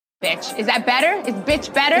Bitch. Is that better? Is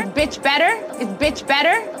bitch better? Is bitch better? Is bitch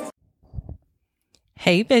better?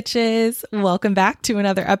 Hey bitches, welcome back to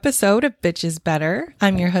another episode of Bitches Better.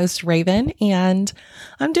 I'm your host Raven and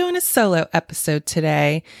I'm doing a solo episode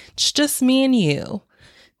today. It's just me and you.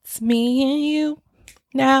 It's me and you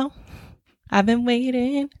now. I've been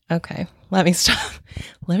waiting. Okay, let me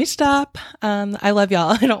stop. I love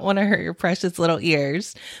y'all. I don't want to hurt your precious little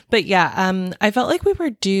ears. But yeah, I felt like we were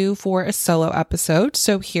due for a solo episode.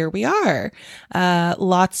 So here we are.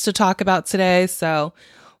 Lots to talk about today. So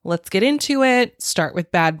let's get into it. Start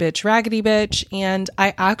with bad bitch, raggedy bitch. And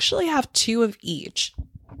I actually have two of each.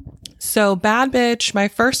 So bad bitch, my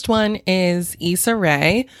first one is Issa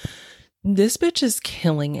Rae. This bitch is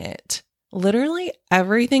killing it. Literally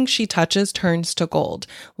everything she touches turns to gold.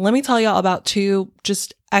 Let me tell y'all about two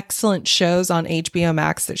just excellent shows on HBO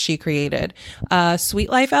Max that she created. Sweet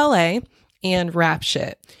Life LA and Rap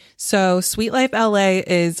Shit. So Sweet Life LA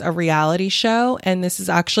is a reality show, and this is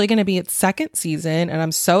actually going to be its second season. And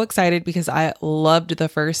I'm so excited because I loved the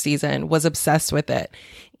first season, was obsessed with it.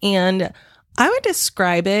 And I would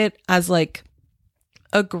describe it as like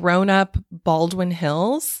a grown-up Baldwin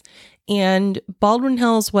Hills. And Baldwin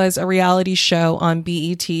Hills was a reality show on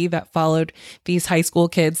BET that followed these high school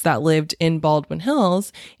kids that lived in Baldwin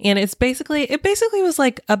Hills. And it basically was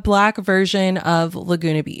like a black version of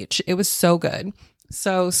Laguna Beach. It was so good.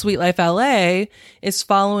 So Sweet Life LA is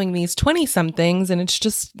following these 20-somethings, and it's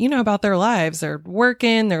just, about their lives. They're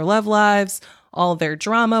working, their love lives, all their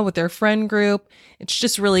drama with their friend group. It's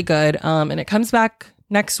just really good. And it comes back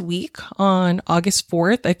next week on August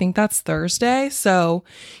 4th. I think that's Thursday. So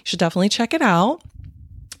you should definitely check it out.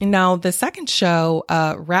 And now the second show,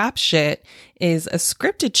 Rap Shit, is a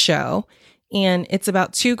scripted show. And it's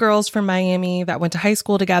about two girls from Miami that went to high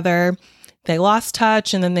school together. They lost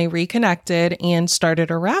touch and then they reconnected and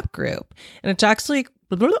started a rap group. And it's actually,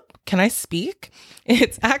 can I speak?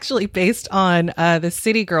 It's actually based on the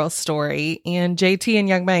City Girls story, and JT and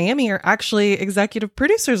Young Miami are actually executive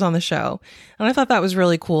producers on the show. And I thought that was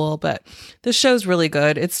really cool, but the show's really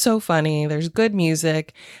good. It's so funny. There's good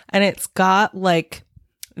music, and it's got like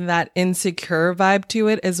that Insecure vibe to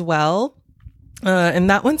it as well. And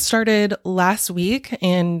that one started last week,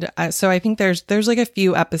 and so I think there's like a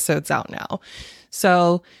few episodes out now.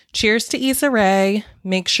 So cheers to Issa Rae.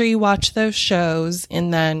 Make sure you watch those shows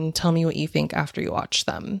and then tell me what you think after you watch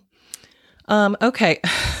them. Okay.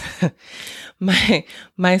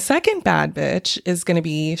 My second bad bitch is going to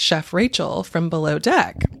be Chef Rachel from Below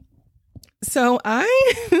Deck. So I'm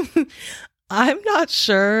not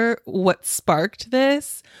sure what sparked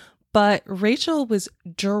this, but Rachel was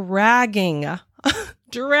dragging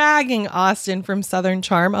Austin from Southern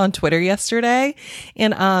Charm on Twitter yesterday.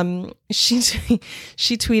 And she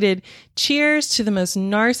tweeted, "Cheers to the most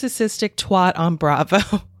narcissistic twat on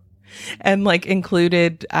Bravo." And like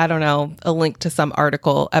included, I don't know, a link to some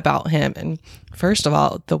article about him. And first of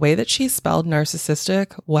all, the way that she spelled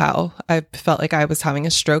narcissistic, wow, I felt like I was having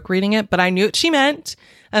a stroke reading it, but I knew what she meant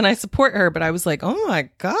and I support her. But I was like, oh my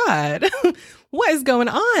God, what is going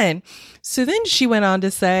on? So then she went on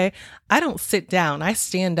to say, "I don't sit down. I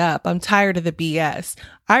stand up. I'm tired of the BS.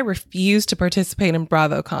 I refuse to participate in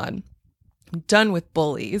BravoCon. Done with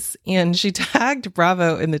bullies." And she tagged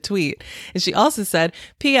Bravo in the tweet. And she also said,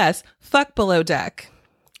 "P.S. Fuck Below Deck."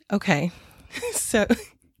 Okay. So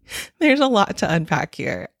there's a lot to unpack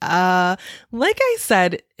here. Like I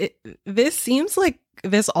said, this seems like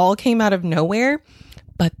this all came out of nowhere.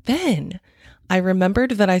 But then I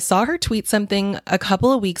remembered that I saw her tweet something a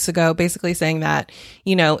couple of weeks ago, basically saying that,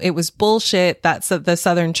 it was bullshit that the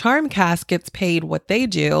Southern Charm cast gets paid what they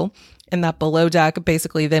do, and that Below Deck,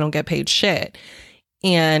 basically, they don't get paid shit.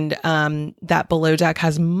 And that Below Deck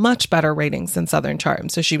has much better ratings than Southern Charm.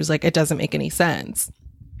 So she was like, it doesn't make any sense.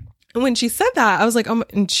 And when she said that, I was like, oh,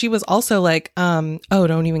 and she was also like, oh,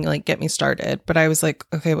 don't even like get me started. But I was like,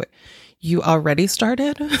 okay, wait, you already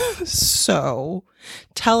started? So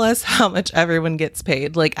tell us how much everyone gets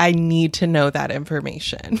paid. Like, I need to know that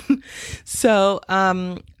information. So,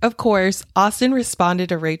 of course, Austin responded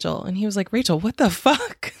to Rachel and he was like, "Rachel, what the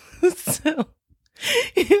fuck?" So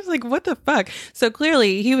he was like, "What the fuck?" So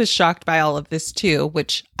clearly he was shocked by all of this too,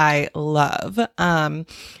 which I love.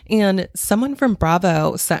 And someone from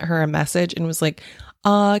Bravo sent her a message and was like,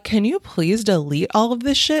 can you please delete all of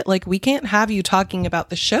this shit? Like, we can't have you talking about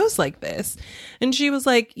the shows like this. And she was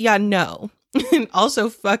like, yeah, no. And also,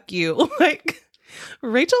 fuck you. Like,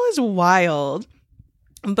 Rachel is wild.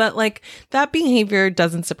 But like, that behavior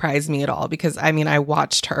doesn't surprise me at all because I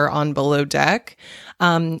watched her on Below Deck.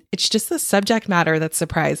 It's just the subject matter that's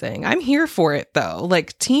surprising. I'm here for it though.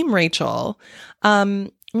 Like, Team Rachel.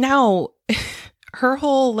 Now, her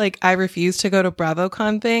whole like I refuse to go to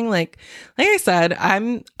BravoCon thing, like I said,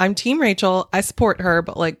 I'm Team Rachel. I support her,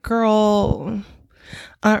 but like, girl,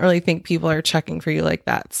 I don't really think people are checking for you like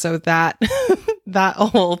that. So that that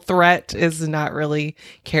whole threat is not really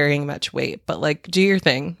carrying much weight. But like, do your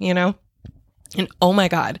thing, you know? And oh my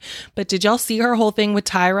God. But did y'all see her whole thing with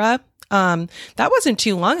Tyra? That wasn't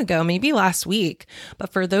too long ago, maybe last week.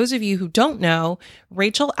 But for those of you who don't know,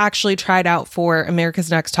 Rachel actually tried out for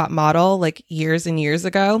America's Next Top Model like years and years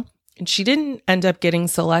ago. And she didn't end up getting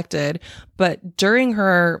selected. But during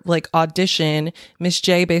her like audition, Miss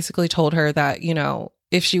J basically told her that, you know,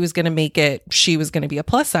 if she was going to make it, she was going to be a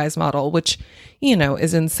plus size model, which, you know,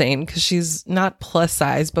 is insane because she's not plus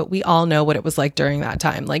size, but we all know what it was like during that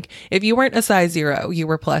time. Like if you weren't a size 0, you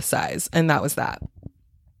were plus size, and that was that.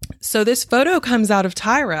 So this photo comes out of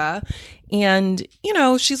Tyra and, you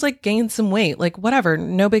know, she's like gained some weight, like whatever,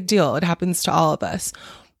 no big deal. It happens to all of us.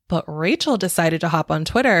 But Rachel decided to hop on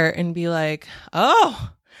Twitter and be like,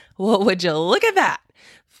 oh, well, would you look at that?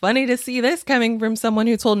 Funny to see this coming from someone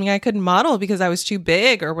who told me I couldn't model because I was too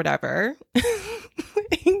big or whatever.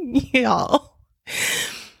 Y'all.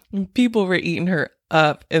 People were eating her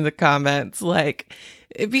up in the comments. Like,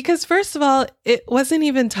 because first of all, it wasn't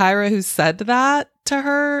even Tyra who said that to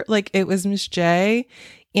her. Like, it was Miss J.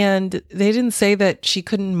 And they didn't say that she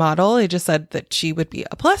couldn't model. They just said that she would be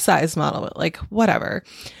a plus size model. But like, whatever.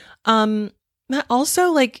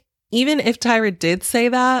 Also, like, even if Tyra did say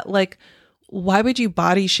that, like, why would you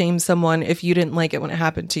body shame someone if you didn't like it when it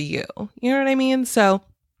happened to you? You know what I mean? So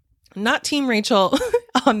not Team Rachel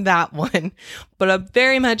on that one, but a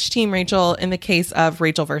very much Team Rachel in the case of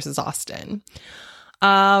Rachel versus Austin.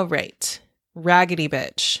 All right. Raggedy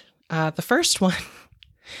bitch. The first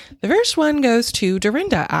one goes to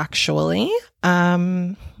Dorinda, actually.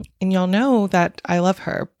 And y'all know that I love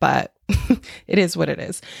her, but it is what it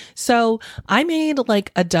is. So I made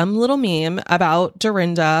like a dumb little meme about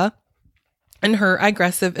Dorinda and her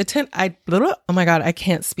aggressive oh my God, I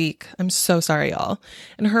can't speak. I'm so sorry, y'all.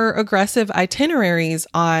 And her aggressive itineraries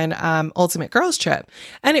on Ultimate Girls Trip.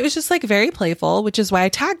 And it was just like very playful, which is why I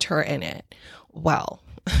tagged her in it. Well,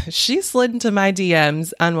 she slid into my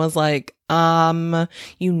DMs and was like,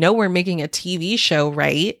 you know, we're making a TV show,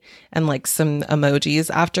 right? And like some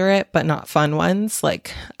emojis after it, but not fun ones.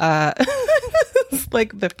 Like,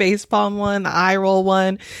 like the facepalm one, the eye roll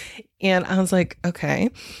one. And I was like,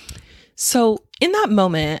 okay. So in that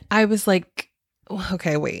moment, I was like,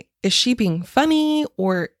 okay, wait, is she being funny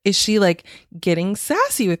or is she like getting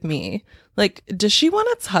sassy with me? Like, does she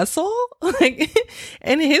want to tussle? Like,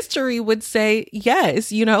 and history would say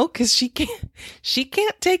yes, you know, because she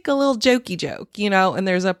can't take a little jokey joke, you know, and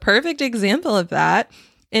there's a perfect example of that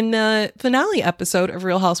in the finale episode of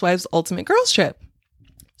Real Housewives Ultimate Girls Trip.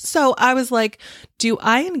 So I was like, do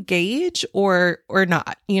I engage or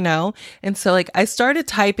not, you know? And so like I started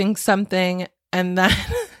typing something and then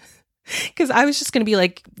because I was just going to be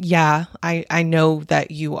like, yeah, I know that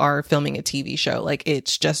you are filming a TV show. Like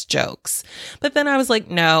it's just jokes. But then I was like,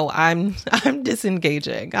 no, I'm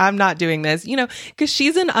disengaging. I'm not doing this, you know, because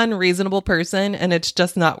she's an unreasonable person and it's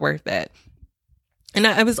just not worth it. And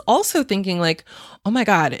I was also thinking like, oh my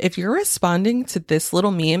God, if you're responding to this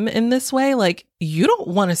little meme in this way, like you don't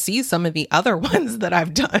want to see some of the other ones that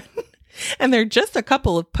I've done. And they're just a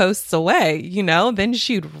couple of posts away, you know, then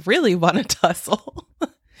she'd really want to tussle.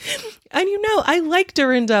 And you know, I like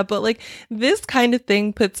Dorinda, but like this kind of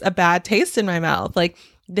thing puts a bad taste in my mouth. Like,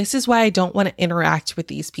 this is why I don't want to interact with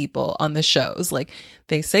these people on the shows. Like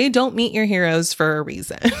they say, don't meet your heroes for a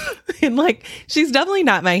reason. And like, she's definitely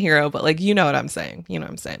not my hero, but like, you know what I'm saying? You know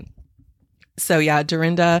what I'm saying? So yeah,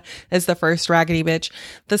 Dorinda is the first raggedy bitch.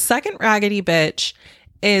 The second raggedy bitch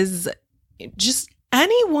is just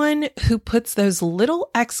anyone who puts those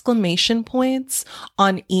little exclamation points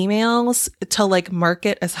on emails to like mark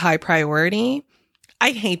it as high priority.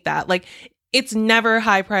 I hate that. Like, it's never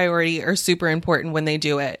high priority or super important when they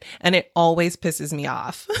do it. And it always pisses me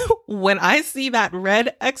off. When I see that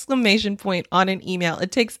red exclamation point on an email,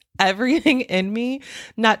 it takes everything in me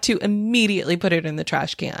not to immediately put it in the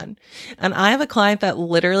trash can. And I have a client that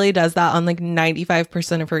literally does that on like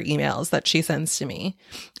 95% of her emails that she sends to me.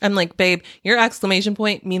 I'm like, babe, your exclamation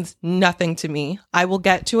point means nothing to me. I will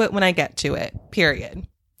get to it when I get to it. Period.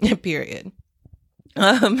 Period.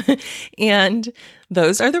 And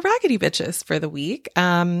those are the raggedy bitches for the week.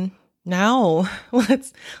 Now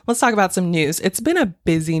let's talk about some news. It's been a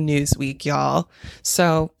busy news week, y'all.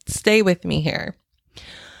 So stay with me here.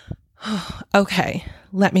 Okay,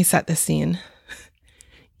 let me set the scene.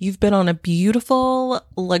 You've been on a beautiful,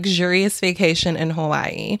 luxurious vacation in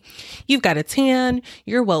Hawaii. You've got a tan,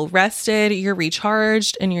 you're well rested, you're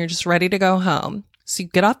recharged, and you're just ready to go home. So you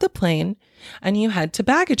get off the plane and you head to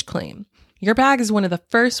baggage claim. Your bag is one of the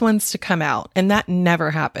first ones to come out, and that never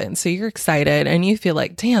happens. So you're excited and you feel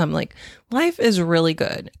like, damn, like life is really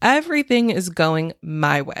good. Everything is going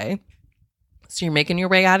my way. So you're making your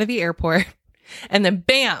way out of the airport, and then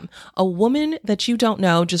bam, a woman that you don't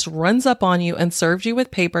know just runs up on you and serves you with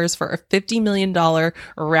papers for a $50 million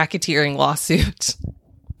racketeering lawsuit.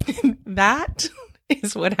 That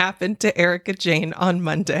is what happened to Erika Jayne on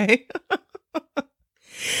Monday.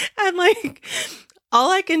 And like, all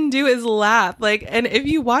I can do is laugh. Like, and if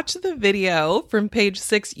you watch the video from page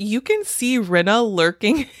 6, you can see Rinna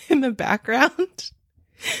lurking in the background.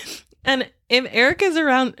 And if Erika's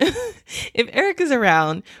around,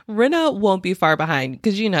 Rinna won't be far behind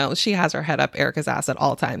because, you know, she has her head up Erika's ass at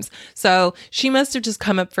all times. So she must have just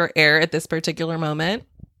come up for air at this particular moment.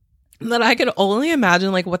 That I could only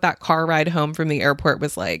imagine like what that car ride home from the airport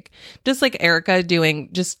was like. Just like Erika doing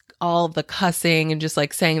just all the cussing and just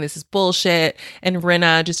like saying this is bullshit, and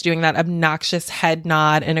Rinna just doing that obnoxious head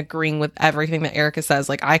nod and agreeing with everything that Erika says.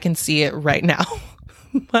 Like, I can see it right now.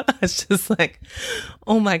 But I was just like,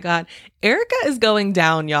 oh my God, Erika is going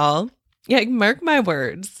down, y'all. Yeah, mark my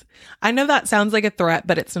words. I know that sounds like a threat,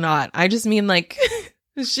 but it's not. I just mean like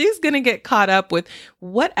she's going to get caught up with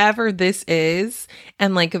whatever this is.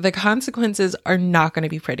 And like the consequences are not going to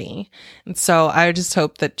be pretty. And so I just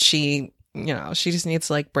hope that she, you know, she just needs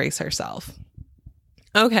to like brace herself.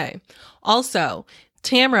 Okay. Also,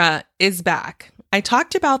 Tamra is back. I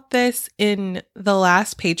talked about this in the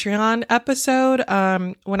last Patreon episode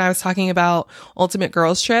when I was talking about Ultimate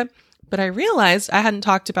Girls Trip, but I realized I hadn't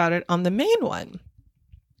talked about it on the main one.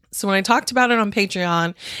 So when I talked about it on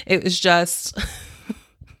Patreon, it was just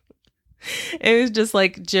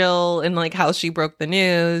like Jill and like how she broke the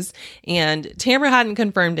news, and Tamra hadn't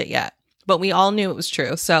confirmed it yet, but we all knew it was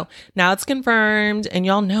true. So now it's confirmed, and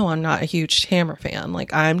y'all know I'm not a huge Tamra fan.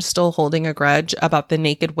 Like, I'm still holding a grudge about the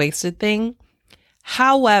naked wasted thing.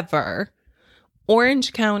 However,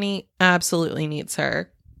 Orange County absolutely needs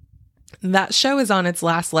her. That show is on its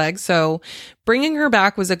last leg, so bringing her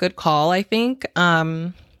back was a good call, I think.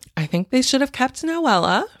 I think they should have kept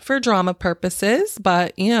Noella for drama purposes,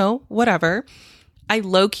 but, you know, whatever. I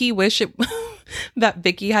low-key wish that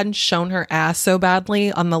Vicky hadn't shown her ass so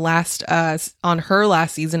badly on her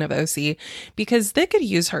last season of OC, because they could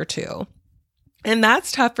use her too. And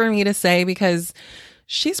that's tough for me to say because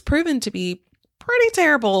she's proven to be pretty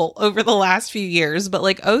terrible over the last few years, but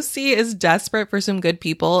like OC is desperate for some good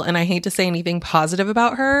people, and I hate to say anything positive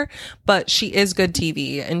about her, but she is good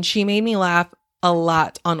TV, and she made me laugh a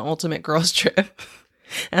lot on Ultimate Girls Trip.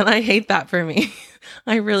 And I hate that for me.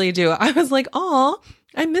 I really do. I was like, oh,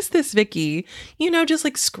 I miss this Vicky, you know, just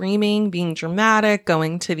like screaming, being dramatic,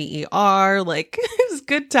 going to the ER, like it was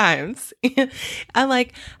good times. And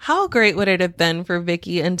like, how great would it have been for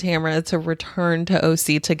Vicky and Tamra to return to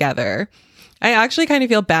OC together? I actually kind of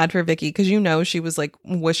feel bad for Vicky because, you know, she was like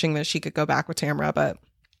wishing that she could go back with Tamra, but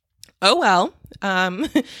oh well.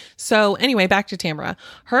 So anyway, back to Tamra.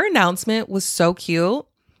 Her announcement was so cute.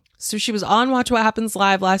 So she was on Watch What Happens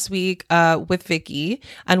Live last week with Vicky,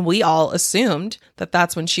 and we all assumed that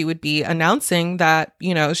that's when she would be announcing that,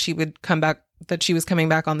 you know, she would come back, that she was coming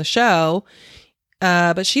back on the show,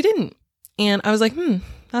 but she didn't. And I was like,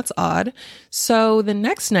 that's odd. So the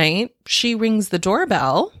next night, she rings the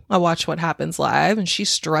doorbell. I Watch What Happens Live, and she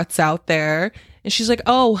struts out there, and she's like,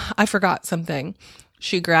 oh, I forgot something.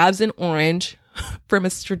 She grabs an orange from a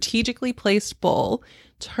strategically placed bowl,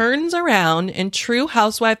 turns around in true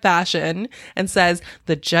housewife fashion, and says,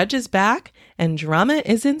 the judge is back and drama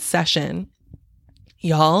is in session.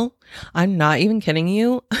 Y'all, I'm not even kidding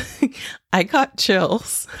you. I got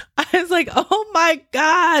chills. I was like, oh my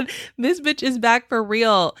God, this bitch is back for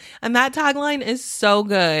real. And that tagline is so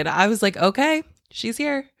good. I was like, okay, she's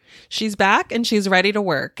here. She's back and she's ready to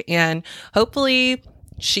work. And hopefully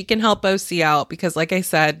she can help OC out because, like I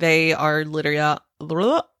said, they are literally,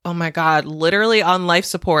 oh my God, literally on life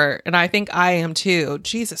support. And I think I am too.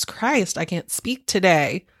 Jesus Christ, I can't speak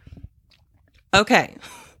today. Okay.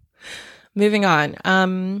 Moving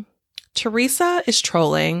on. Teresa is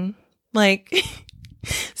trolling. Like,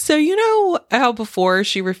 so you know how before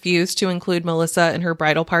she refused to include Melissa in her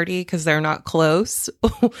bridal party because they're not close?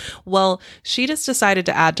 Well, she just decided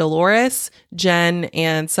to add Dolores, Jen,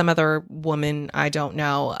 and some other woman I don't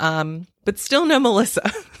know, but still no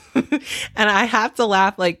Melissa. And I have to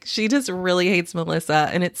laugh. Like, she just really hates Melissa,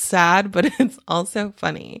 and it's sad, but it's also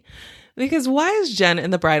funny. Because why is Jen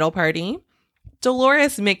in the bridal party?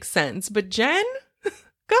 Dolores makes sense, but Jen?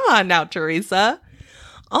 Come on now, Teresa.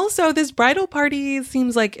 Also, this bridal party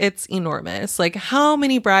seems like it's enormous. Like, how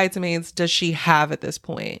many bridesmaids does she have at this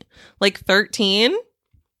point? Like 13?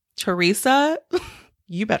 Teresa,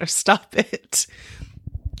 you better stop it.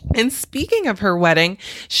 And speaking of her wedding,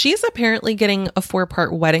 she's apparently getting a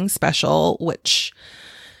 4-part wedding special, which,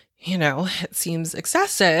 it seems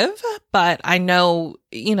excessive, but I know,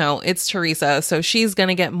 it's Teresa, so she's going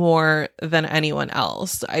to get more than anyone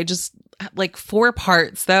else. I just, 4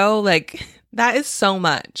 parts though, that is so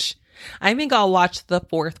much. I think I'll watch the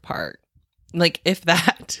 4th part. If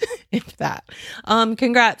that, if that.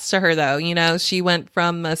 Congrats to her though. She went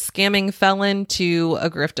from a scamming felon to a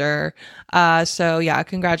grifter. So yeah,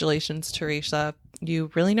 congratulations, Teresa.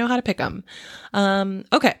 You really know how to pick them.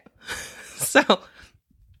 Okay. So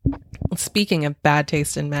speaking of bad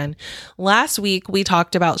taste in men, last week we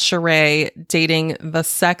talked about Sheree dating the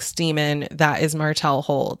sex demon that is Martell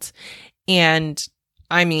Holt. And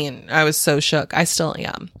I mean, I was so shook. I still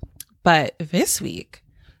am. But this week,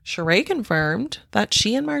 Sheree confirmed that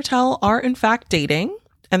she and Martell are in fact dating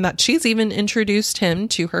and that she's even introduced him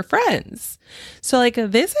to her friends. So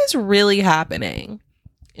this is really happening.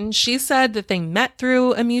 And she said that they met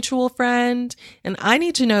through a mutual friend, and I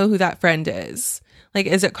need to know who that friend is.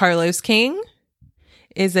 Is it Carlos King?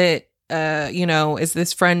 Is it, is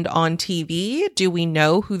this friend on TV? Do we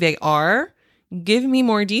know who they are? Give me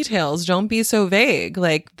more details. Don't be so vague.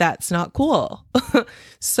 That's not cool.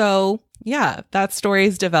 So yeah, that story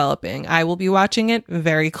is developing. I will be watching it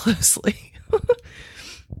very closely.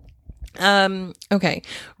 Okay.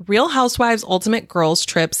 Real Housewives Ultimate Girls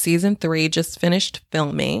Trip Season 3 just finished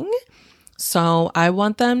filming. So I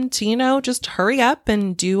want them to, just hurry up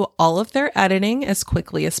and do all of their editing as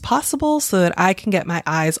quickly as possible so that I can get my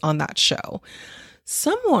eyes on that show.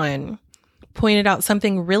 Someone pointed out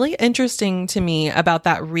something really interesting to me about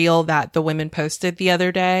that reel that the women posted the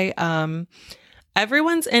other day.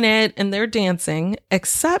 Everyone's in it and they're dancing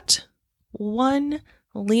except one,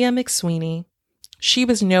 Leah McSweeney. She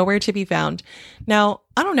was nowhere to be found. Now,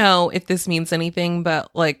 I don't know if this means anything,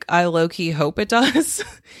 but I low-key hope it does.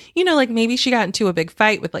 Maybe she got into a big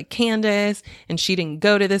fight with Candace and she didn't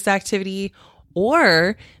go to this activity,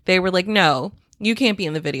 or they were like, no, you can't be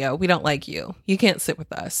in the video. We don't like you. You can't sit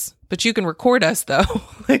with us, but you can record us though.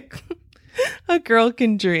 A girl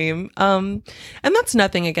can dream. And that's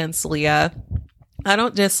nothing against Leah. I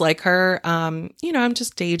don't dislike her. I'm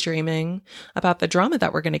just daydreaming about the drama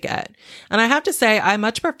that we're going to get. And I have to say, I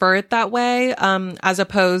much prefer it that way, as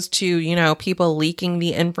opposed to, people leaking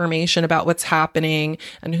the information about what's happening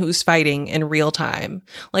and who's fighting in real time.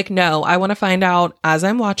 No, I want to find out as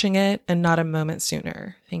I'm watching it and not a moment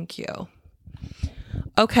sooner. Thank you.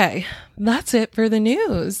 Okay, that's it for the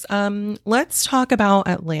news. Let's talk about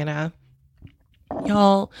Atlanta.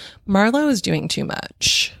 Y'all, Marlo is doing too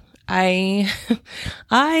much. I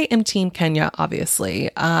am Team Kenya, obviously.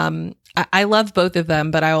 I love both of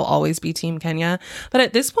them, but I will always be Team Kenya. But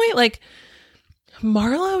at this point,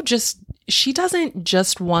 Marlo she doesn't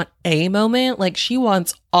just want a moment. She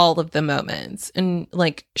wants all of the moments. And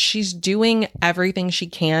she's doing everything she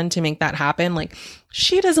can to make that happen.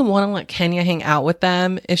 She doesn't want to let Kenya hang out with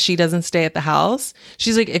them if she doesn't stay at the house.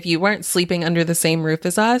 She's like, if you weren't sleeping under the same roof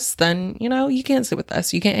as us, then, you can't sit with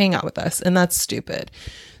us. You can't hang out with us. And that's stupid.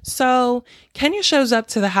 So Kenya shows up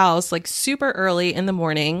to the house super early in the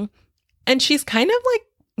morning, and she's kind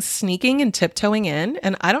of sneaking and tiptoeing in,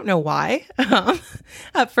 and I don't know why.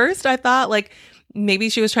 At first I thought maybe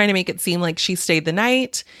she was trying to make it seem like she stayed the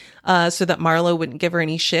night so that Marlo wouldn't give her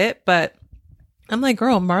any shit, but I'm like,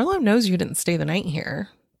 girl, Marlo knows you didn't stay the night here.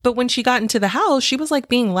 But when she got into the house, she was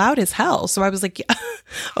being loud as hell. So I was like, yeah,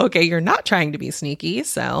 okay, you're not trying to be sneaky.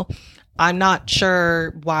 So I'm not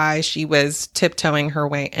sure why she was tiptoeing her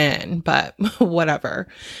way in, but whatever.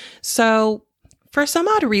 So for some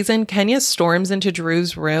odd reason, Kenya storms into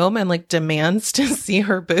Drew's room and demands to see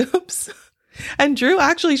her boobs. And Drew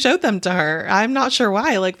actually showed them to her. I'm not sure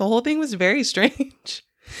why. The whole thing was very strange.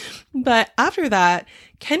 But after that,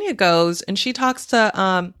 Kenya goes and she talks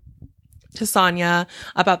to Sonia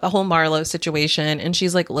about the whole Marlo situation. And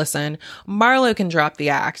she's like, listen, Marlo can drop the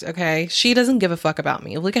act, okay? She doesn't give a fuck about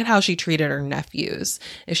me. Look at how she treated her nephews.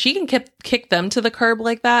 If she can kick them to the curb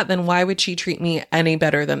like that, then why would she treat me any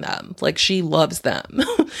better than them? She loves them.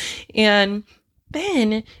 And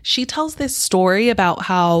then she tells this story about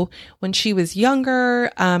how when she was younger,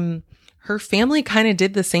 her family kind of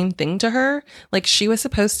did the same thing to her. She was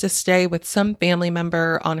supposed to stay with some family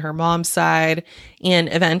member on her mom's side, and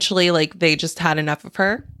eventually they just had enough of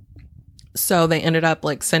her. So they ended up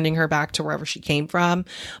like sending her back to wherever she came from,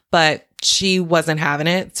 but she wasn't having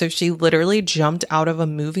it. So she literally jumped out of a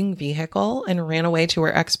moving vehicle and ran away to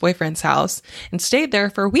her ex-boyfriend's house and stayed there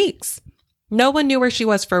for weeks. No one knew where she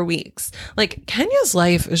was for weeks. Like, Kenya's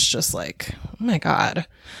life is just like, oh my God,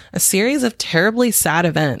 a series of terribly sad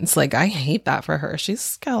events. Like, I hate that for her.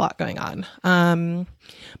 She's got a lot going on.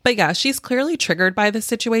 But yeah, she's clearly triggered by the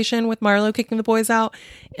situation with Marlo kicking the boys out,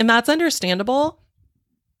 and that's understandable.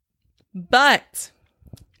 But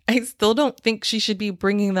I still don't think she should be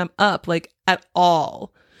bringing them up, like, at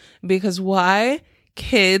all. Because why?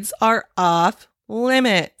 Kids are off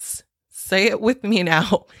limits. Say it with me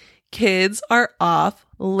now. Kids are off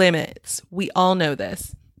limits. We all know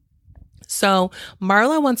this. So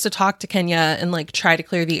Marlo wants to talk to Kenya and like try to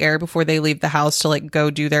clear the air before they leave the house to like go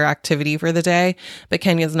do their activity for the day. But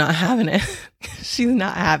Kenya's not having it. She's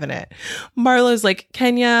not having it. Marlo's like,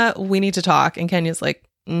 Kenya, we need to talk. And Kenya's like,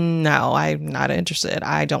 no, I'm not interested.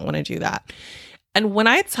 I don't want to do that. And when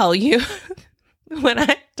I tell you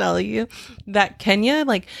that Kenya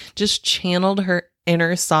like just channeled her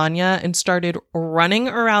inner Sonia and started running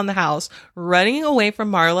around the house, running away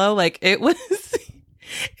from Marlo, like it was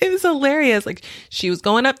hilarious. Like, she was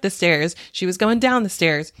going up the stairs, she was going down the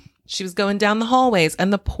stairs, she was going down the hallways,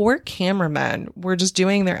 and the poor cameramen were just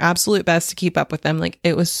doing their absolute best to keep up with them. Like,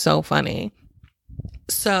 it was so funny.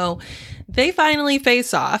 So they finally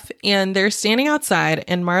face off and they're standing outside,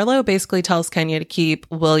 and Marlo basically tells Kenya to keep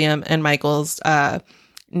William and Michael's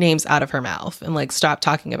names out of her mouth and like stop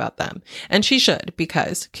talking about them. And she should,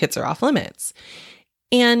 because kids are off limits.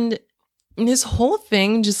 And this whole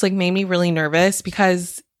thing just like made me really nervous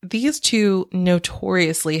because these two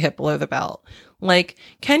notoriously hit below the belt. Like,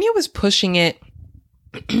 Kenya was pushing it,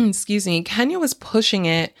 Kenya was pushing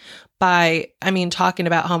it by, talking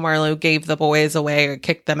about how Marlo gave the boys away or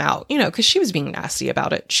kicked them out, because she was being nasty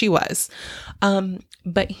about it. She was.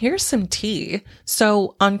 But here's some tea.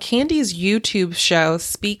 So on Candy's YouTube show,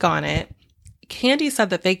 Speak On It, Candy said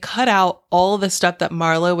that they cut out all the stuff that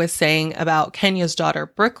Marlo was saying about Kenya's daughter,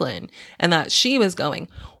 Brooklyn, and that she was going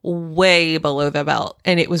way below the belt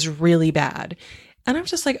and it was really bad. And I'm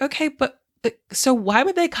just like, okay, but so why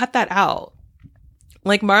would they cut that out?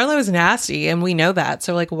 Like, Marlo is nasty and we know that.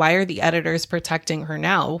 So like, why are the editors protecting her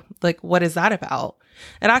now? Like, what is that about?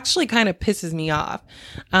 It actually kind of pisses me off.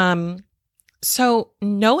 So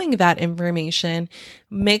knowing that information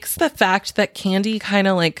makes the fact that Candy kind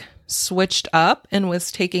of like switched up and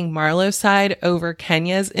was taking Marlo's side over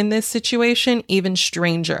Kenya's in this situation even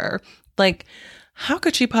stranger. Like, how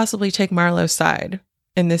could she possibly take Marlo's side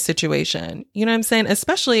in this situation? You know what I'm saying?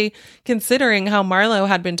 Especially considering how Marlo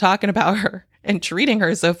had been talking about her and treating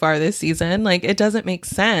her so far this season. Like, it doesn't make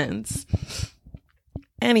sense.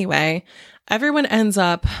 Anyway, everyone ends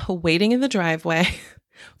up waiting in the driveway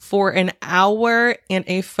for an hour and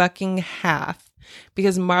a fucking half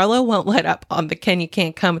because Marlo won't let up on the Kenya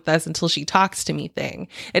can't come with us until she talks to me thing.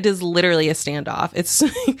 It is literally a standoff.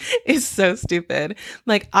 It's so stupid.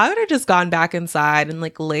 Like, I would have just gone back inside and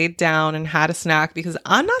like laid down and had a snack because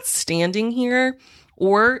I'm not standing here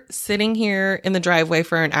or sitting here in the driveway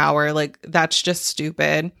for an hour. Like, that's just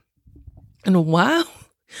stupid. And while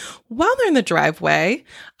they're in the driveway,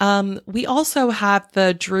 we also have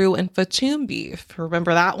the Drew and Fatum beef.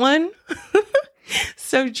 Remember that one?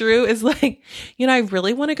 So Drew is like, I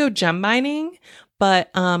really want to go gem mining, but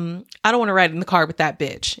I don't want to ride in the car with that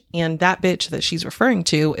bitch. And that bitch that she's referring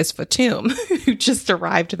to is Fatum, who just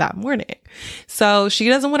arrived that morning. So she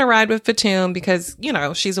doesn't want to ride with Fatum because,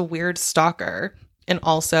 she's a weird stalker. And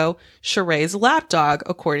also Sheree's lapdog,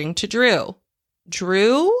 according to Drew.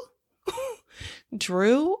 Drew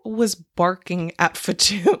was barking at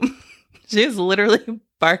Fatum. She is literally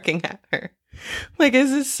barking at her. Like,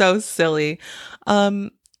 this is so silly.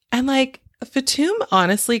 And like, Fatum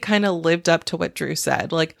honestly kind of lived up to what Drew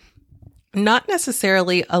said. Like, not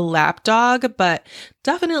necessarily a lap dog, but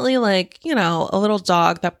definitely like, a little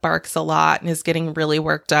dog that barks a lot and is getting really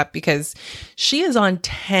worked up because she is on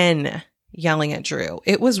 10 yelling at Drew.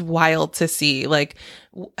 It was wild to see. Like,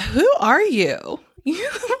 who are you?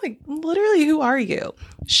 Like, literally, who are you?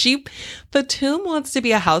 Fatum wants to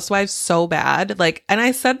be a housewife so bad. Like, and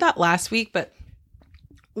I said that last week, but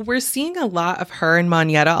we're seeing a lot of her and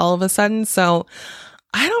Monyetta all of a sudden. So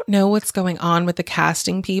I don't know what's going on with the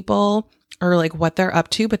casting people or like what they're up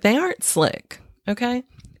to, but they aren't slick. Okay.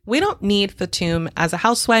 We don't need Fatum as a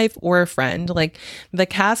housewife or a friend. Like, the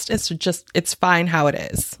cast is just, it's fine how it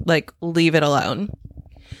is. Like, leave it alone.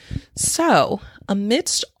 So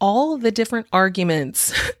amidst all the different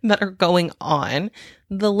arguments that are going on,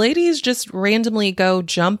 the ladies just randomly go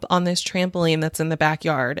jump on this trampoline that's in the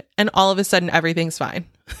backyard, and all of a sudden everything's fine.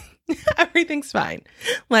 Everything's fine.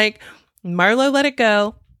 Like, Marlo let it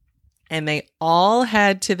go. And they all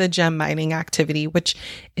head to the gem mining activity, which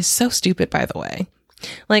is so stupid, by the way.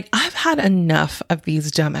 Like, I've had enough of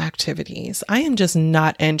these dumb activities. I am just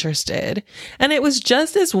not interested. And it was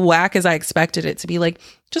just as whack as I expected it to be. Like,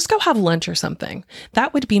 just go have lunch or something.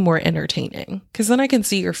 That would be more entertaining, because then I can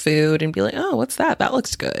see your food and be like, oh, what's that? That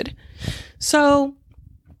looks good. So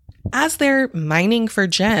as they're mining for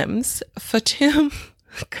gems, Fatum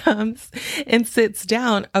comes and sits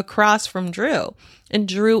down across from Drew. And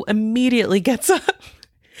Drew immediately gets up.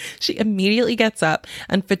 She immediately gets up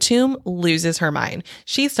and Fatum loses her mind.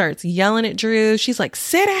 She starts yelling at Drew. She's like,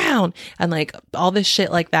 sit down, and like all this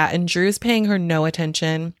shit like that. And Drew's paying her no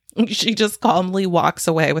attention. She just calmly walks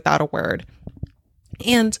away without a word.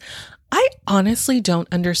 And I honestly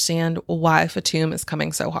don't understand why Fatum is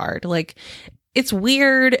coming so hard. Like, it's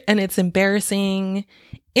weird and it's embarrassing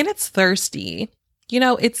and it's thirsty. You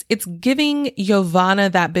know, it's giving Yovanna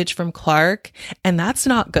that bitch from Clark, and that's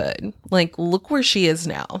not good. Like, look where she is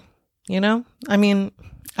now. You know? I mean,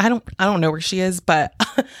 I don't know where she is, but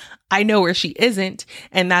I know where she isn't,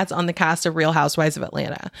 and that's on the cast of Real Housewives of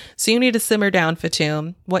Atlanta. So you need to simmer down,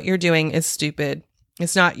 Fatum. What you're doing is stupid.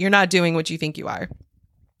 You're not doing what you think you are.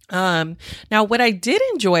 Now what I did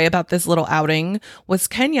enjoy about this little outing was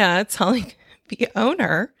Kenya telling the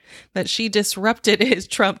owner that she disrupted his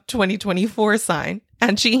Trump 2024 sign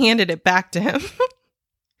and she handed it back to him.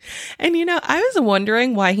 And, you know, I was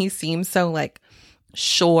wondering why he seemed so like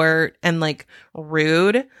short and like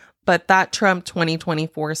rude, but that Trump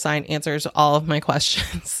 2024 sign answers all of my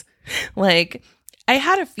questions. Like, I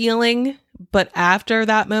had a feeling, but after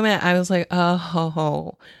that moment, I was like,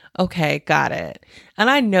 oh, okay, got it. And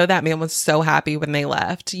I know that man was so happy when they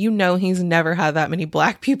left. You know, he's never had that many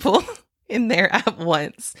Black people in there at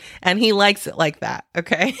once, and he likes it like that.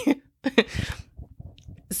 Okay.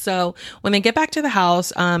 So when they get back to the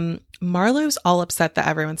house, Marlo's all upset that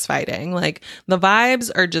everyone's fighting. Like, the vibes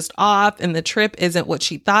are just off and the trip isn't what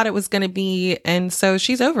she thought it was going to be. And so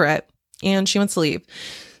she's over it and she wants to leave.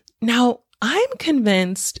 Now, I'm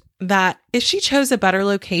convinced that if she chose a better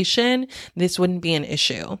location, this wouldn't be an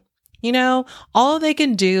issue. You know, all they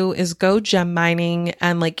can do is go gem mining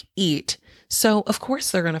and like eat. So of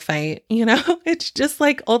course they're going to fight, you know, it's just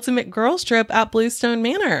like ultimate girls trip at Bluestone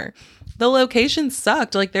Manor. The location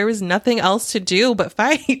sucked. Like, there was nothing else to do but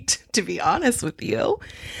fight, to be honest with you.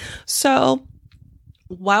 So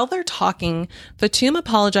while they're talking, Fatum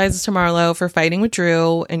apologizes to Marlo for fighting with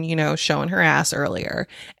Drew and, you know, showing her ass earlier.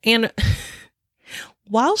 And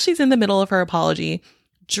while she's in the middle of her apology,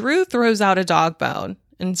 Drew throws out a dog bone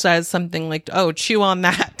and says something like, oh, chew on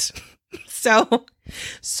that.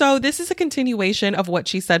 So this is a continuation of what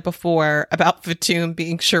she said before about Fatum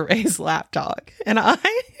being Sheree's lapdog. And I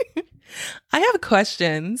have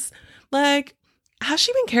questions. Like, has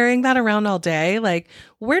she been carrying that around all day? Like,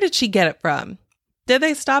 where did she get it from? Did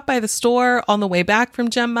they stop by the store on the way back from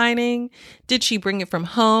gem mining? Did she bring it from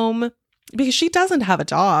home? Because she doesn't have a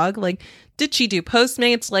dog. Like, did she do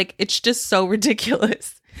Postmates? Like, it's just so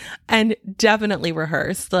ridiculous and definitely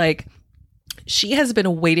rehearsed. Like, she has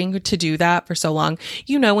been waiting to do that for so long.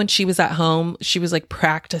 You know, when she was at home, she was like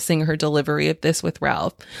practicing her delivery of this with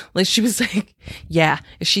Ralph. Like, she was like, yeah,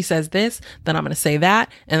 if she says this, then I'm going to say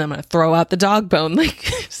that. And I'm going to throw out the dog bone. Like,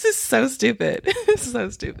 this is so stupid. So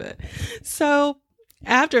stupid. So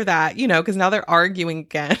after that, you know, because now they're arguing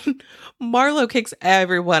again, Marlo kicks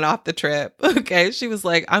everyone off the trip. Okay. She was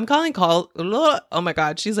like, I'm calling oh my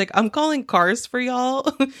God. She's like, I'm calling cars for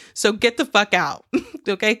y'all. So get the fuck out.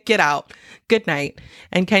 Okay. Get out. Good night.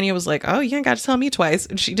 And Kenya was like, oh, you ain't got to tell me twice.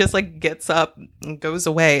 And she just like gets up and goes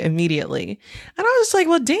away immediately. And I was like,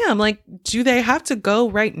 well, damn, like, do they have to go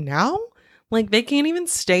right now? Like, they can't even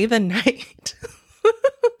stay the night.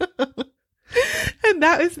 And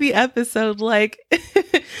that was the episode. Like,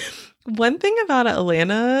 one thing about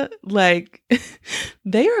Atlanta, like,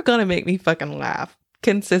 they are going to make me fucking laugh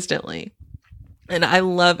consistently. And I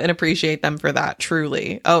love and appreciate them for that,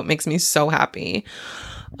 truly. Oh, it makes me so happy.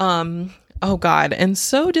 Oh God. And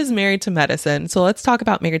so does Married to Medicine. So let's talk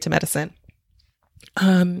about Married to Medicine.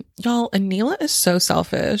 Y'all, Anila is so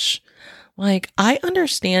selfish. Like, I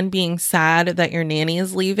understand being sad that your nanny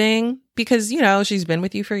is leaving because, you know, she's been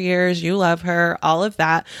with you for years. You love her, all of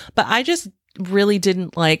that. But I just really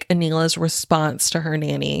didn't like Anila's response to her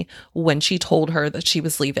nanny when she told her that she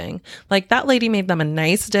was leaving. Like, that lady made them a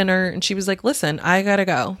nice dinner and she was like, listen, I gotta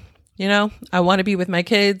go. You know, I want to be with my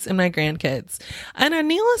kids and my grandkids. And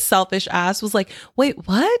Anila's selfish ass was like, wait,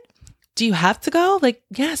 what? Do you have to go? Like,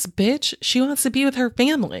 yes, bitch. She wants to be with her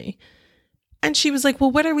family. And she was like,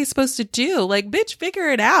 well, what are we supposed to do? Like, bitch, figure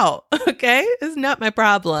it out. Okay. It's not my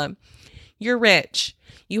problem. You're rich.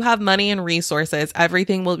 You have money and resources.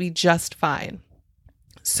 Everything will be just fine.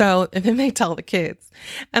 So, and then they tell the kids,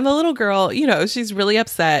 and the little girl, she's really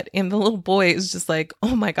upset. And the little boy is just like,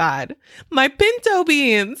 oh my God, my pinto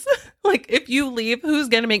beans. Like, if you leave, who's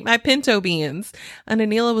going to make my pinto beans? And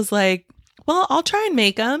Anila was like, well, I'll try and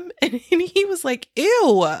make them. And he was like,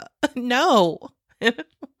 ew, no.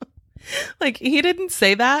 Like, he didn't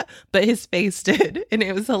say that, but his face did. And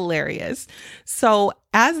it was hilarious. So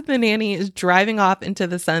as the nanny is driving off into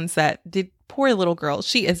the sunset, the poor little girl,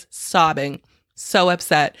 she is sobbing. So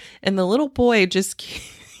upset. And the little boy he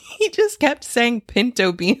just kept saying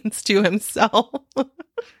pinto beans to himself.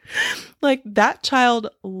 Like, that child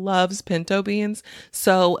loves pinto beans.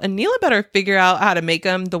 So Anila better figure out how to make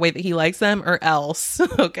them the way that he likes them, or else.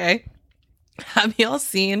 Okay. Have y'all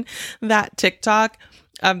seen that TikTok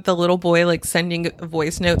of the little boy like sending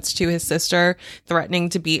voice notes to his sister, threatening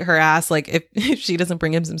to beat her ass like if she doesn't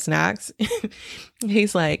bring him some snacks?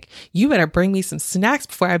 He's like, you better bring me some snacks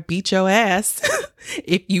before I beat your ass.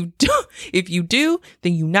 If you do,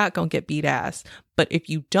 then you not gonna get beat ass. But if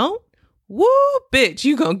you don't, woo, bitch,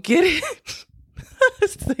 you gonna get it.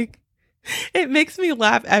 It's like, it makes me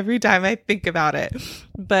laugh every time I think about it.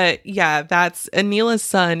 But yeah, that's Anila's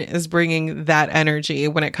son is bringing that energy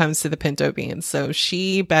when it comes to the pinto beans. So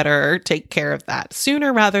she better take care of that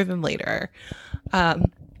sooner rather than later.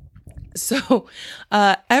 So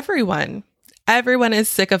everyone is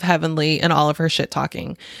sick of Heavenly and all of her shit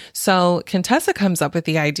talking. So Contessa comes up with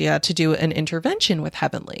the idea to do an intervention with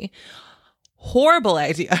Heavenly. Horrible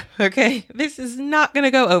idea. Okay. This is not going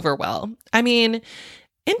to go over well. I mean,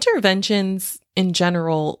 interventions in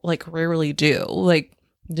general, like, rarely do. Like,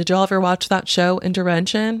 did y'all ever watch that show,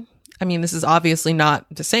 Intervention? I mean, this is obviously not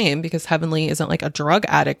the same because Heavenly isn't like a drug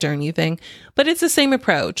addict or anything, but it's the same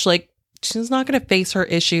approach. Like, she's not going to face her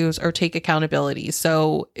issues or take accountability.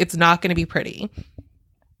 So it's not going to be pretty.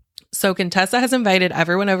 So Contessa has invited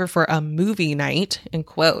everyone over for a movie night, in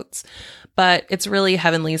quotes, but it's really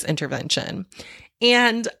Heavenly's intervention.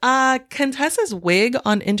 And Contessa's wig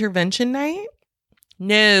on intervention night,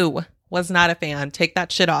 no, was not a fan. Take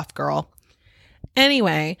that shit off, girl.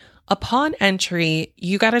 Anyway, upon entry,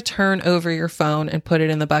 you got to turn over your phone and put it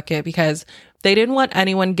in the bucket because they didn't want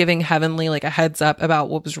anyone giving Heavenly like a heads up about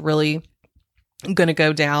what was really going to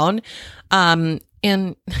go down.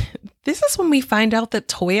 And this is when we find out that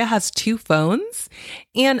Toya has 2 phones,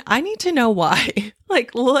 and I need to know why.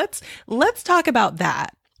 Like, let's talk about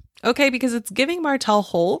that. Okay, because it's giving Martell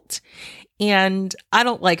Holt. And I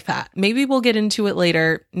don't like that. Maybe we'll get into it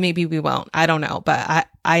later. Maybe we won't. I don't know. But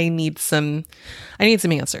I need some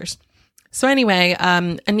answers. So anyway,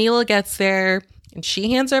 Anila gets there and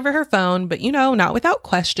she hands over her phone, but not without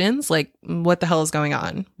questions. Like, what the hell is going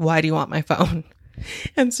on? Why do you want my phone?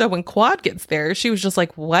 And so when Quad gets there, she was just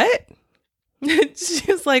like, what?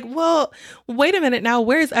 She was like, well, wait a minute now.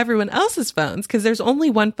 Where's everyone else's phones? Because there's only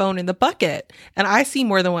one phone in the bucket and I see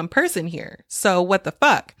more than one person here. So what the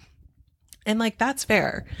fuck? And like, that's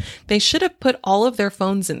fair. They should have put all of their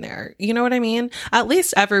phones in there. You know what I mean? At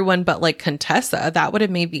least everyone but like Contessa. That would have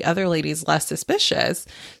made the other ladies less suspicious.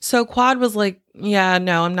 So Quad was like, yeah,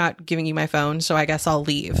 no, I'm not giving you my phone. So I guess I'll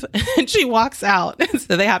leave. And she walks out.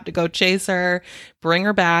 So they have to go chase her, bring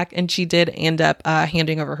her back. And she did end up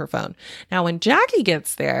handing over her phone. Now, when Jackie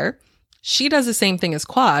gets there, she does the same thing as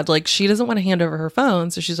Quad. Like, she doesn't want to hand over her phone.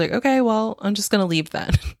 So she's like, okay, well, I'm just going to leave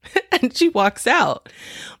then. And she walks out.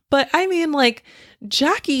 But I mean, like,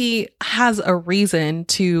 Jackie has a reason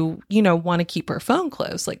to, want to keep her phone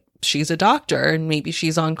close. Like, she's a doctor and maybe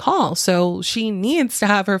she's on call. So she needs to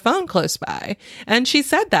have her phone close by. And she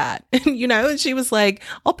said that, and she was like,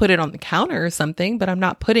 I'll put it on the counter or something, but I'm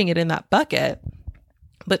not putting it in that bucket.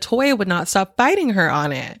 But Toya would not stop fighting her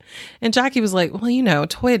on it. And Jackie was like, well,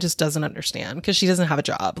 Toya just doesn't understand because she doesn't have a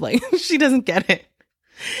job. Like, she doesn't get it.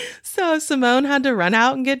 So Simone had to run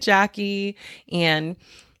out and get Jackie, and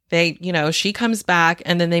they, she comes back,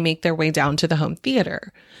 and then they make their way down to the home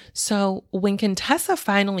theater. So when Contessa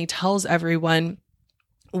finally tells everyone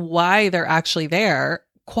why they're actually there,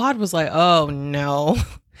 Quad was like, oh no,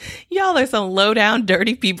 y'all are some low down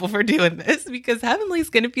dirty people for doing this because Heavenly's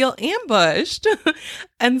going to feel ambushed.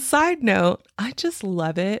 And side note, I just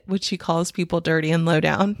love it when she calls people dirty and low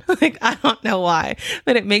down. Like, I don't know why,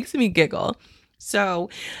 but it makes me giggle. So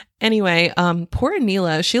anyway, poor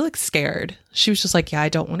Anila, she looked scared. She was just like, yeah, I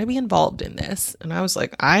don't want to be involved in this. And I was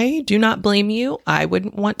like, I do not blame you. I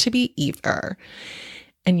wouldn't want to be either.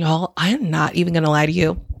 And y'all, I am not even going to lie to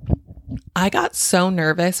you. I got so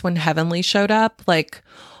nervous when Heavenly showed up. Like,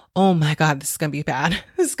 oh my God, this is going to be bad.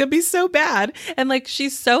 This is going to be so bad. And like,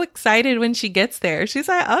 she's so excited when she gets there. She's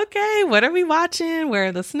like, okay, what are we watching? Where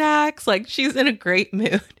are the snacks? Like, she's in a great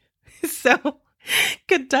mood. So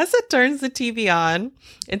Contessa turns the TV on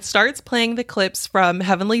and starts playing the clips from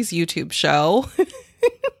Heavenly's YouTube show.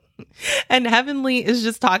 And Heavenly is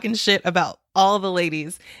just talking shit about all the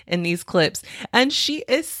ladies in these clips. And she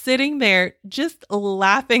is sitting there just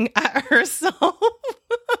laughing at herself.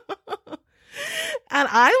 And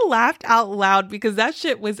I laughed out loud because that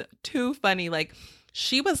shit was too funny. Like,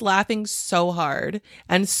 she was laughing so hard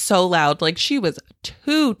and so loud. Like, she was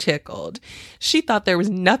too tickled. She thought there was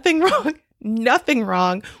nothing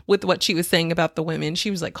wrong with what she was saying about the women.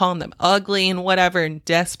 She was like calling them ugly and whatever and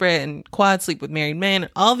desperate and quad sleep with married men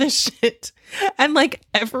and all this shit. And like,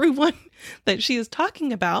 everyone that she is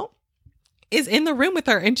talking about is in the room with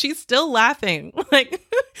her and she's still laughing. Like,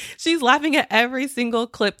 she's laughing at every single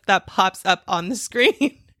clip that pops up on the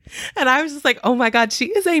screen. And I was just like, oh my God, she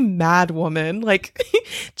is a mad woman. Like,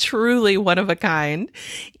 truly one of a kind.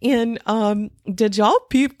 And did y'all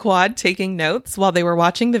peep Quad taking notes while they were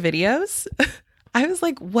watching the videos? I was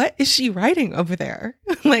like, what is she writing over there?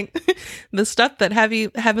 Like, the stuff that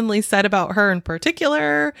Heavenly said about her in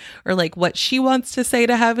particular, or like what she wants to say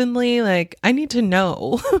to Heavenly. Like, I need to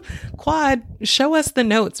know. Quad, show us the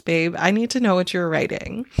notes, babe. I need to know what you're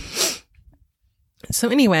writing. So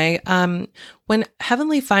anyway, when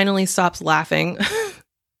Heavenly finally stops laughing,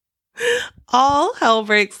 all hell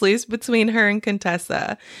breaks loose between her and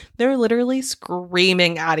Contessa. They're literally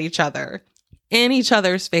screaming at each other in each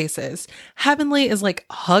other's faces. Heavenly is like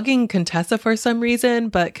hugging Contessa for some reason,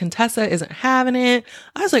 but Contessa isn't having it.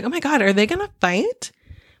 I was like, oh my God, are they going to fight?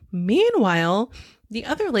 Meanwhile, the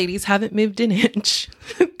other ladies haven't moved an inch.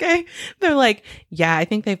 Okay. They're like, yeah, I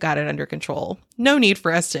think they've got it under control. No need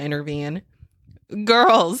for us to intervene.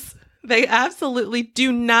 Girls, they absolutely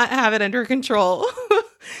do not have it under control.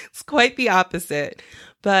 It's quite the opposite.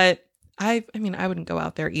 But I mean, I wouldn't go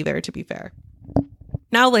out there either, to be fair.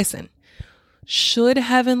 Now listen, should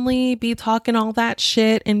Heavenly be talking all that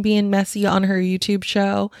shit and being messy on her YouTube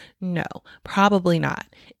show? No, probably not.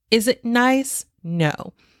 Is it nice?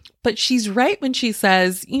 No. But she's right when she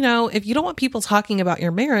says, you know, if you don't want people talking about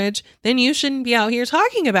your marriage, then you shouldn't be out here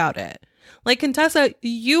talking about it. Like, Contessa,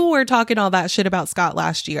 you were talking all that shit about Scott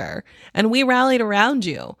last year and we rallied around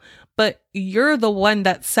you, but you're the one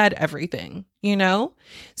that said everything, you know?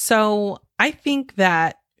 So I think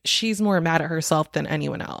that she's more mad at herself than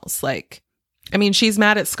anyone else. Like, I mean, she's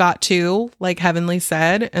mad at Scott too, like Heavenly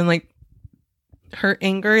said, and like her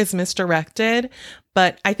anger is misdirected,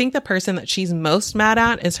 but I think the person that she's most mad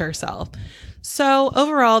at is herself. So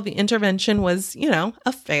overall, the intervention was, you know,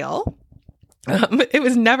 a fail. It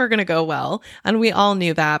was never going to go well, and we all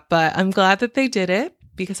knew that, but I'm glad that they did it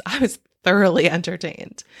because I was thoroughly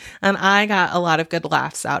entertained and I got a lot of good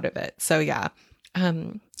laughs out of it. So yeah.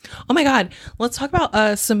 Oh my God, let's talk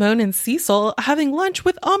about Simone and Cecil having lunch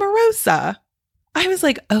with Omarosa. I was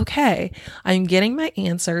like, okay, I'm getting my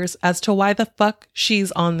answers as to why the fuck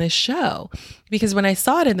she's on this show. Because when I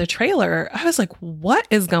saw it in the trailer, I was like, what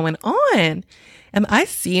is going on? Am I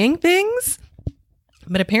seeing things?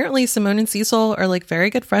 But apparently Simone and Cecil are like very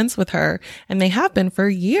good friends with her, and they have been for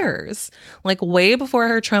years, like way before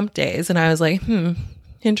her Trump days. And I was like,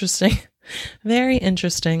 interesting. Very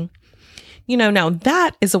interesting. You know, now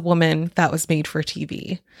that is a woman that was made for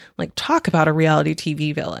TV. Like, talk about a reality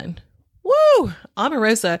TV villain. Woo!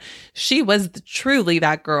 Omarosa, she was truly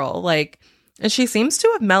that girl. Like, and she seems to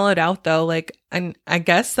have mellowed out though. Like, and I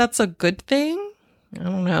guess that's a good thing. I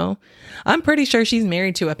don't know. I'm pretty sure she's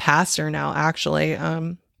married to a pastor now, actually.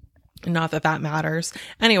 Not that that matters.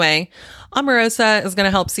 Anyway, Omarosa is going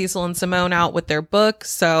to help Cecil and Simone out with their book.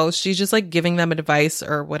 So she's just like giving them advice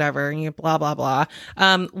or whatever, blah, blah, blah.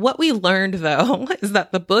 What we learned though is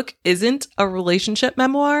that the book isn't a relationship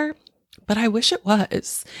memoir, but I wish it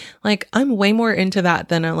was. Like, I'm way more into that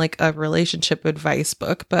than a relationship advice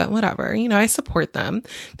book, but whatever, you know, I support them.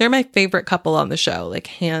 They're my favorite couple on the show, like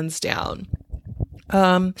hands down.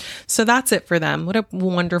 So that's it for them. What a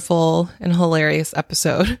wonderful and hilarious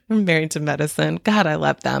episode. I'm Married to Medicine. God, I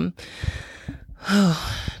love them.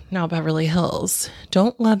 Oh, now Beverly Hills.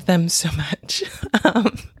 Don't love them so much.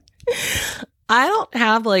 I don't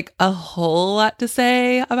have like a whole lot to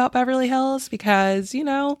say about Beverly Hills because, you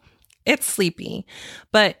know, it's sleepy,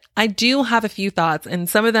 but I do have a few thoughts, and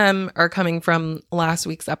some of them are coming from last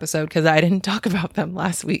week's episode because I didn't talk about them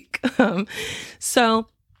last week. So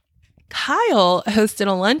Kyle hosted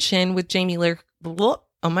a luncheon with Jamie Lee. Oh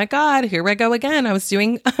my God, here I go again. I was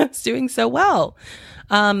doing so well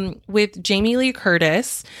with Jamie Lee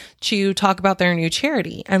Curtis to talk about their new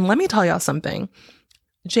charity. And let me tell y'all something.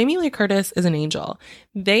 Jamie Lee Curtis is an angel.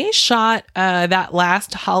 They shot that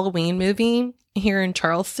last Halloween movie here in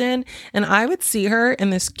Charleston, and I would see her in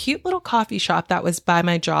this cute little coffee shop that was by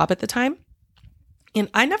my job at the time. And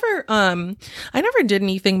I never did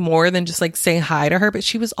anything more than just like say hi to her, but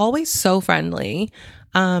she was always so friendly.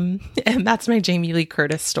 And that's my Jamie Lee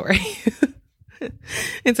Curtis story.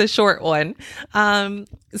 It's a short one.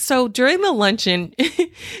 So during the luncheon,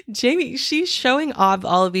 Jamie, she's showing off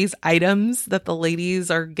all of these items that the ladies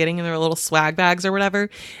are getting in their little swag bags or whatever.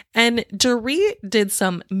 And Dorit did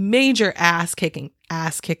some major ass kissing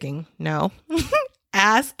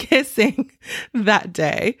that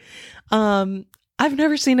day. I've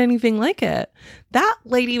never seen anything like it. That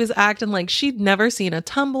lady was acting like she'd never seen a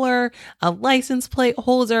tumbler, a license plate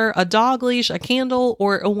holder, a dog leash, a candle,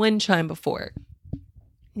 or a wind chime before.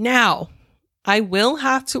 Now, I will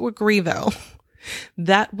have to agree though,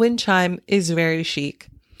 that wind chime is very chic.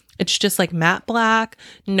 It's just like matte black,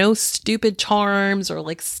 no stupid charms or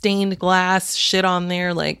like stained glass shit on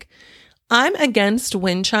there. Like, I'm against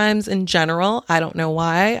wind chimes in general. I don't know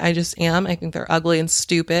why. I just am. I think they're ugly and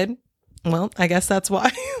stupid. Well, I guess that's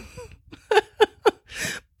why.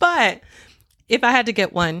 But if I had to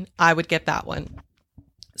get one, I would get that one.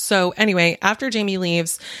 So anyway, after Jamie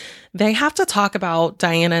leaves, they have to talk about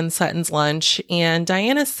Diana and Sutton's lunch. And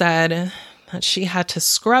Diana said that she had to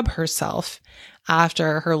scrub herself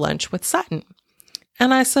after her lunch with Sutton.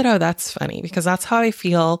 And I said, oh, that's funny, because that's how I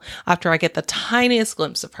feel after I get the tiniest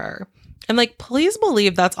glimpse of her. And like, please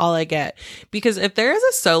believe that's all I get. Because if there is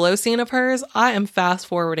a solo scene of hers, I am fast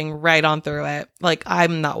forwarding right on through it. Like,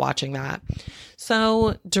 I'm not watching that.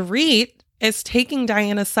 So Dorit is taking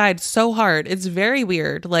Diana's side so hard. It's very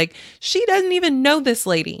weird. Like, she doesn't even know this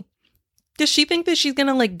lady. Does she think that she's going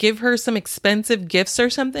to like give her some expensive gifts or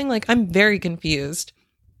something? Like, I'm very confused.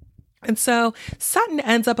 And so Sutton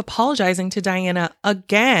ends up apologizing to Diana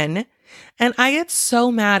again. And I get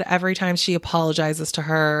so mad every time she apologizes to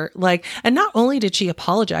her. Like, and not only did she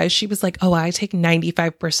apologize, she was like, oh, I take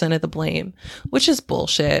 95% of the blame, which is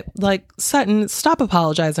bullshit. Like, Sutton, stop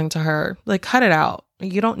apologizing to her. Like, cut it out.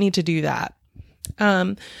 You don't need to do that.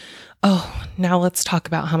 Now let's talk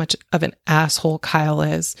about how much of an asshole Kyle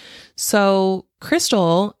is. So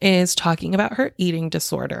Crystal is talking about her eating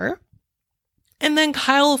disorder. And then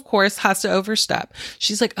Kyle, of course, has to overstep.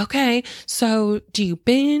 She's like, okay, so do you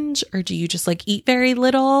binge or do you just like eat very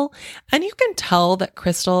little? And you can tell that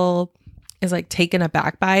Crystal is like taken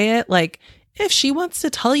aback by it. Like, if she wants to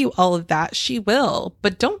tell you all of that, she will,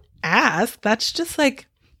 but don't ask. That's just like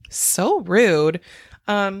so rude.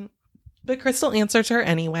 But Crystal answers her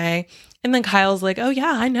anyway. And then Kyle's like, oh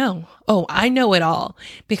yeah, I know. Oh, I know it all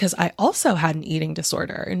because I also had an eating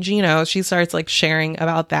disorder. And she starts like sharing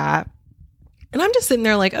about that. And I'm just sitting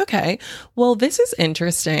there like, okay, well, this is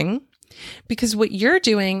interesting because what you're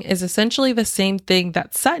doing is essentially the same thing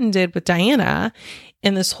that Sutton did with Diana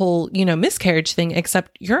in this whole, miscarriage thing,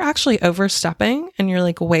 except you're actually overstepping and you're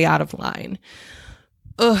like way out of line.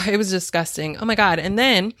 Ugh, it was disgusting. Oh my God. And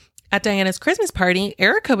then at Diana's Christmas party,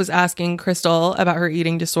 Erica was asking Crystal about her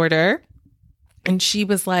eating disorder. And she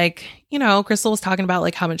was like, Crystal was talking about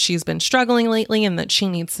like how much she's been struggling lately and that she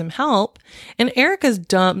needs some help. And Erica's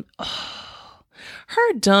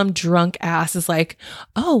her dumb drunk ass is like,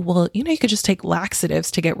 oh, well, you could just take laxatives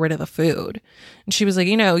to get rid of the food. And she was like,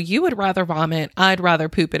 you would rather vomit. I'd rather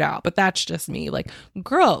poop it out. But that's just me. Like,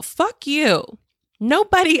 girl, fuck you.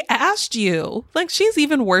 Nobody asked you. Like, she's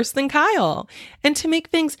even worse than Kyle. And to make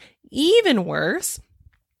things even worse,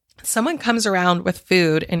 someone comes around with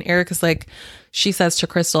food and Erica's like, she says to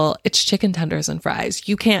Crystal, it's chicken tenders and fries.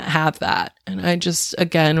 You can't have that. And I just,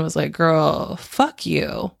 again, was like, girl, fuck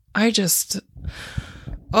you.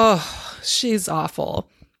 She's awful.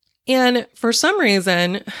 And for some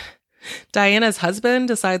reason, Diana's husband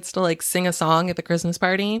decides to like sing a song at the Christmas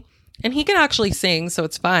party. And he can actually sing, so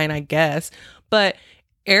it's fine, I guess. But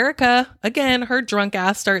Erica, again, her drunk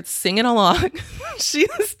ass starts singing along. She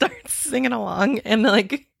starts singing along. And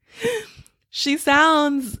like, she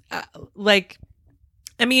sounds like,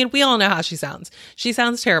 we all know how she sounds. She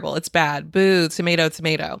sounds terrible. It's bad. Boo, tomato,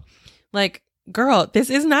 tomato. Like, girl, this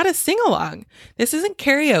is not a sing-along. This isn't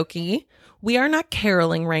karaoke. We are not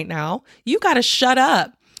caroling right now. You got to shut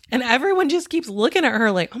up. And everyone just keeps looking at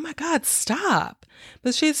her like, oh my God, stop.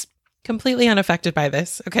 But she's completely unaffected by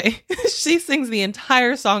this, okay? She sings the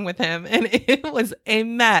entire song with him and it was a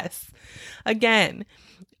mess. Again,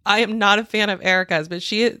 I am not a fan of Erica's, but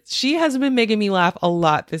she has been making me laugh a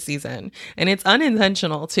lot this season. And it's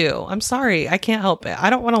unintentional too. I'm sorry. I can't help it. I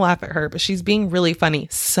don't want to laugh at her, but she's being really funny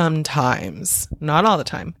sometimes. Not all the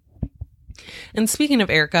time. And speaking of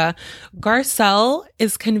Erica, Garcelle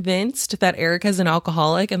is convinced that Erica's an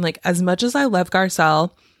alcoholic. And like, as much as I love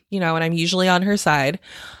Garcelle, and I'm usually on her side,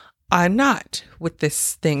 I'm not with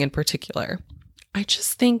this thing in particular. I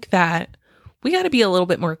just think that we got to be a little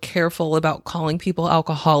bit more careful about calling people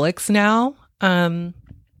alcoholics now.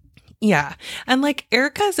 Yeah. And like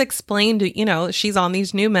Erica's explained, she's on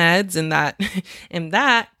these new meds and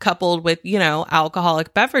that coupled with,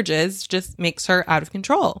 alcoholic beverages just makes her out of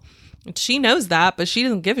control. She knows that, but she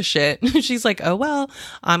doesn't give a shit. She's like, oh, well,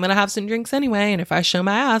 I'm going to have some drinks anyway. And if I show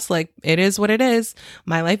my ass, like, it is what it is.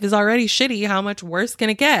 My life is already shitty. How much worse can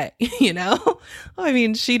it get? I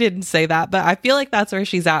mean, she didn't say that, but I feel like that's where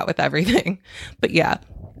she's at with everything. But yeah,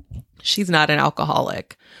 she's not an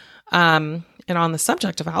alcoholic. And on the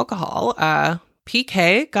subject of alcohol,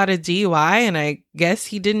 PK got a DUI and I guess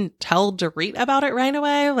he didn't tell Dorit about it right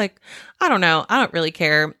away. Like, I don't know. I don't really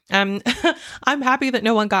care. I'm happy that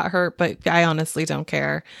no one got hurt, but I honestly don't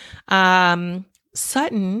care.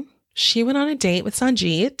 Sutton, she went on a date with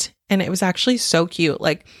Sanjeet and it was actually so cute.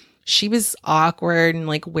 Like, she was awkward and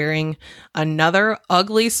like wearing another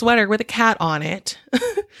ugly sweater with a cat on it.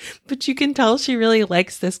 But you can tell she really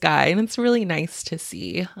likes this guy and it's really nice to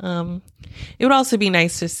see. It would also be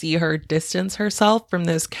nice to see her distance herself from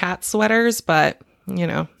those cat sweaters, but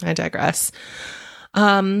I digress.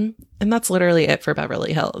 And that's literally it for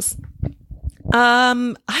Beverly Hills.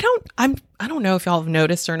 I don't know if y'all have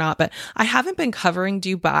noticed or not, but I haven't been covering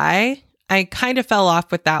Dubai. I kind of fell off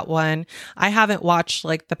with that one. I haven't watched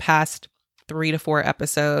like the past 3 to 4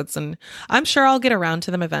 episodes, and I'm sure I'll get around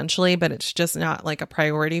to them eventually, but it's just not like a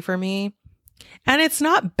priority for me. And it's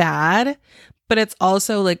not bad, but it's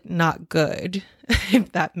also like not good,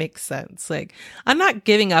 if that makes sense. Like, I'm not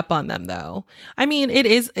giving up on them though. I mean,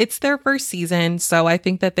 it's their first season, so I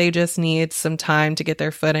think that they just need some time to get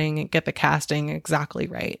their footing and get the casting exactly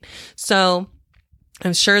right. So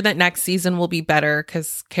I'm sure that next season will be better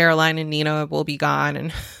because Caroline and Nina will be gone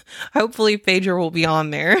and hopefully Phaedra will be on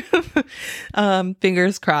there.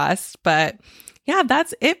 Fingers crossed. But yeah,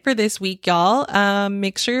 that's it for this week, y'all.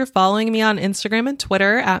 Make sure you're following me on Instagram and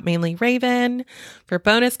Twitter at Mainly Raven. For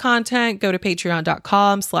bonus content, go to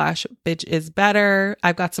patreon.com/bitchisbetter.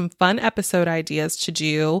 I've got some fun episode ideas to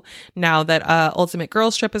do now that Ultimate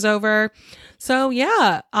Girls Trip is over. So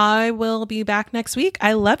yeah, I will be back next week.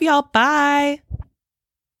 I love y'all. Bye.